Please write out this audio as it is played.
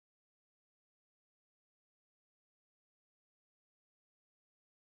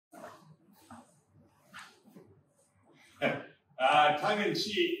Tongue in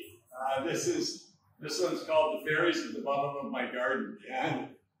cheek, this one's called the Fairies at the bottom of my garden. And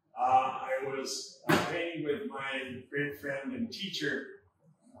I was painting with my great friend and teacher,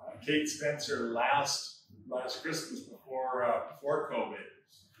 Kate Spencer, last Christmas before COVID.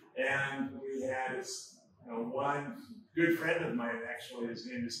 And we had one good friend of mine, actually, his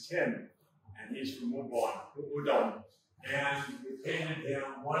name is Tim, and he's from Udon. And we painted him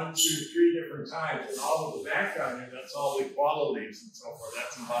 1, 2, 3 different times, and all of the background here, that's all the koala leaves and so forth.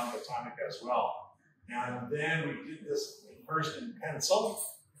 That's in Bon Botanica as well. And then we did this first in pencil,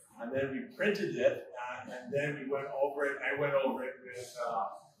 and then we printed it, and then we went over it. I went over it with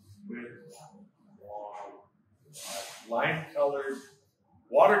line-colored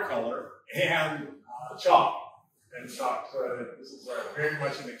watercolor and chalk. So this is very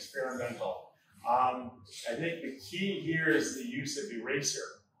much an experimental. I think the key here is the use of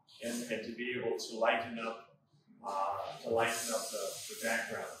eraser and to be able to lighten up the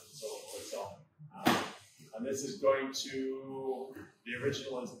background and so forth. So, and this is going to, the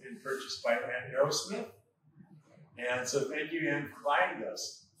original has been purchased by Ann Aerosmith. And so thank you, Ann, for buying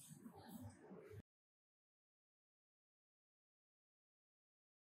this.